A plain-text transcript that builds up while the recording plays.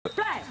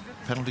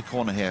penalty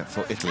corner here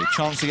for Italy.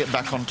 Chance to get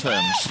back on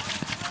terms.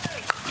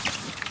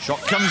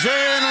 Shot comes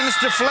in and it's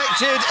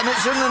deflected and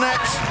it's in the net.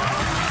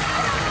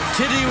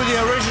 Tiddy with the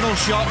original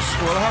shots.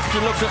 We'll have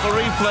to look at the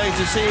replay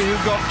to see who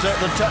got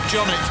the touch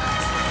on it.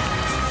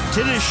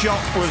 Tiddy's shot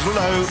was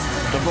low,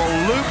 the ball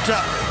looped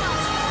up.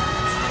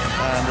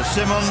 And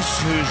Simmons,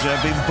 who's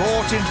been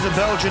brought into the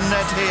Belgian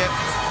net here,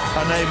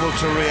 unable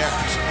to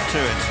react to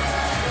it.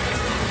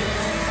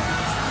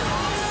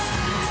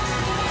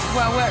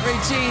 Well worked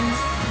routine.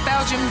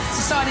 Belgium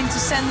deciding to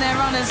send their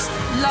runners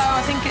low.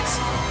 I think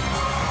it's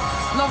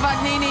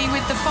Lovagnini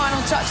with the final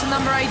touch, the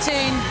number 18.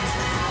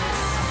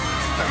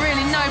 But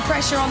really no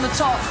pressure on the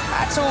top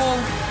at all.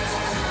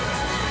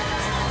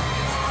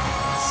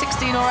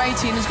 16 or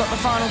 18 has got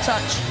the final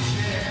touch.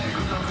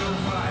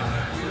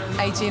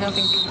 18, I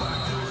think.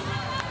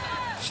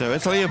 So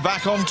Italy are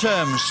back on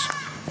terms.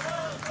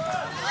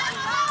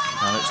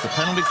 And it's the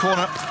penalty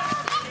corner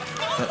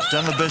that's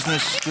done the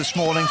business this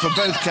morning for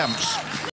both camps.